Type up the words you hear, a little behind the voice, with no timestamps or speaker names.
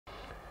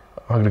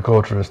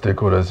Agricultural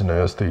stakeholders in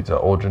Oyo State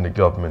are urging the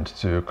government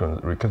to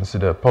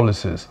reconsider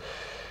policies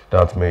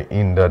that may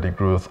hinder the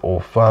growth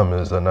of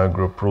farmers and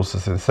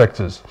agro-processing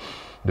sectors.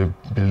 They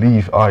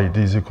believe high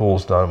diesel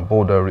costs and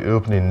border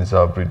reopenings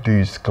have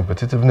reduced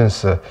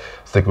competitiveness.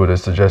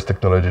 Stakeholders suggest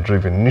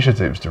technology-driven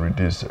initiatives to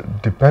reduce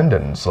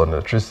dependence on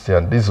electricity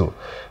and diesel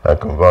and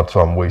convert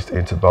farm waste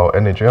into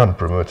bioenergy and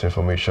promote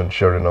information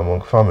sharing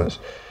among farmers.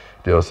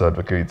 They also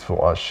advocate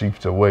for a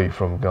shift away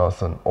from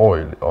gas and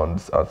oil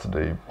as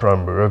the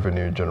primary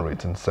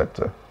revenue-generating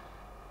sector.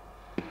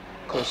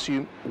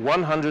 Consume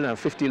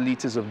 150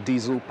 liters of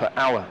diesel per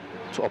hour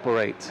to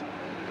operate.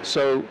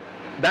 So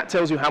that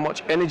tells you how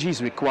much energy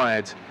is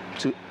required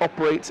to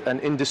operate an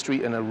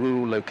industry in a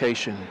rural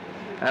location.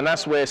 And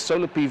that's where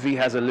solar PV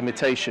has a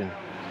limitation.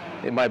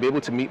 It might be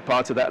able to meet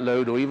part of that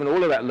load or even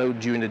all of that load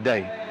during the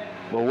day.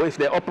 Well, if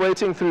they're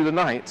operating through the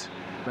night,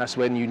 that's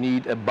when you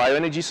need a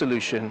bioenergy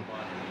solution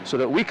so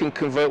that we can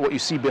convert what you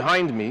see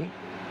behind me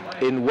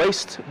in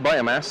waste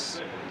biomass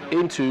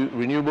into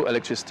renewable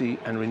electricity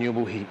and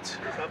renewable heat.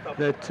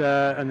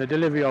 And the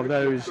delivery of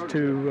those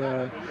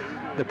to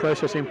the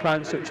processing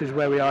plants, such as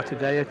where we are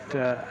today at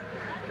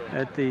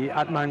the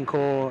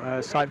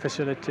Atmancor site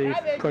facility,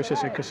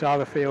 processing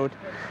cassava field.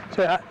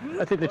 So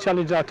I think the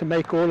challenges are to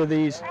make all of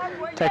these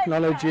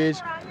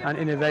technologies and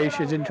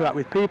innovations interact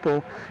with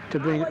people to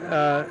bring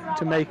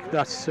to make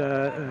that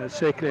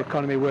circular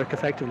economy work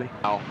effectively.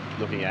 Now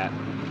looking at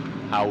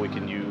how we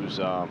can use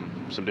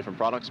some different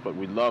products, but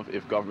we'd love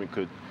if government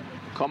could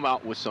come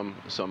out with some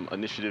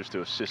initiatives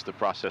to assist the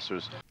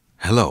processors.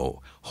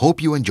 Hello,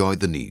 hope you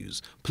enjoyed the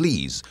news.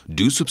 Please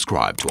do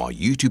subscribe to our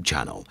YouTube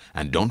channel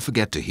and don't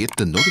forget to hit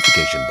the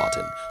notification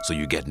button so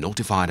you get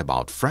notified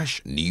about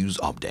fresh news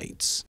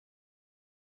updates.